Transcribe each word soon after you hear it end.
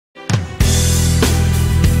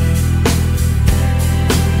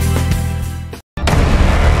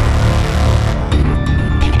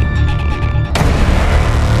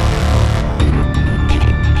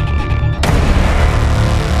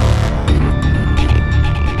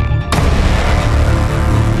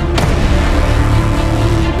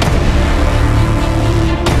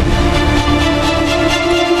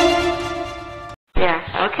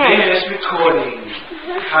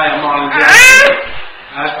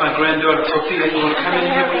granddaughter, Sophia. You want to come in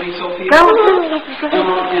here with me, Sophia? Go.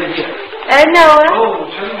 Come on in here. I know it. Oh,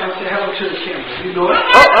 turn around and say hello to the camera. You know it?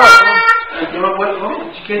 You know what? Oh,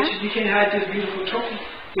 you can't hide this beautiful trophy.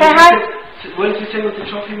 What did you say what the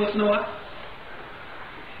trophy was, Noah?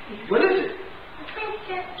 What is it?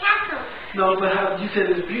 No, but how you said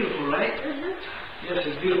it's beautiful, right? Yes,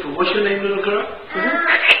 it's beautiful. What's your name, little girl? A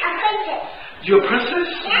princess. You're a princess?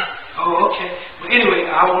 Yeah. Oh, okay. Well, anyway,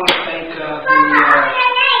 I want to thank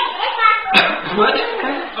what?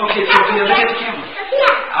 Okay, Sophia, look at the camera.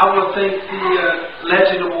 I want to thank the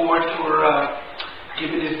Legend Award for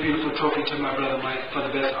giving this beautiful trophy to my brother Mike for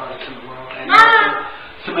the best artist in the world, and also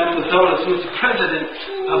Samantha Zolas, who's the president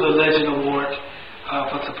of the Legend Award,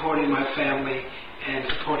 for supporting my family and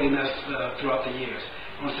supporting us throughout the years.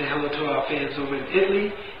 I want to say hello to our fans over in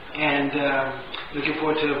Italy, and looking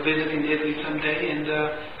forward to visiting Italy someday and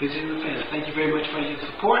visiting the fans. Thank you very much for your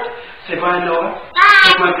support. Say bye, Noah. Bye.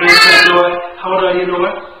 This is my grandson, Noah. How old are you,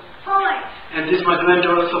 Noah? 4. And this is my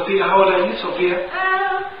granddaughter, Sophia. How old are you, Sophia?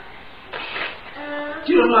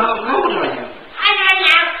 You don't know how old are you? I don't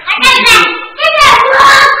know.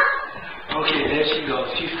 Okay, there she goes.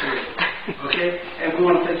 She's 3. Okay? And we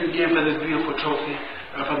want to thank you again for this beautiful trophy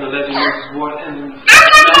from the Legend Award. And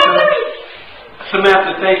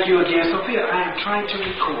Samantha, thank you again. Sophia, I am trying to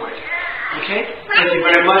record. Okay? Thank you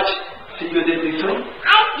very much. See you in Italy soon.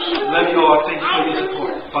 Love you all. Thank you for your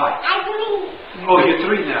support. Bye. Oh, you're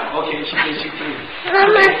 3 now. Okay, she says she's 3.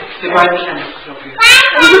 Okay. Say bye to the camera, Sophia. Bye.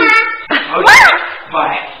 Okay.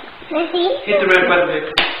 Bye. Bye. Hit the red button, baby.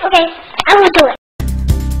 Okay, I will do it.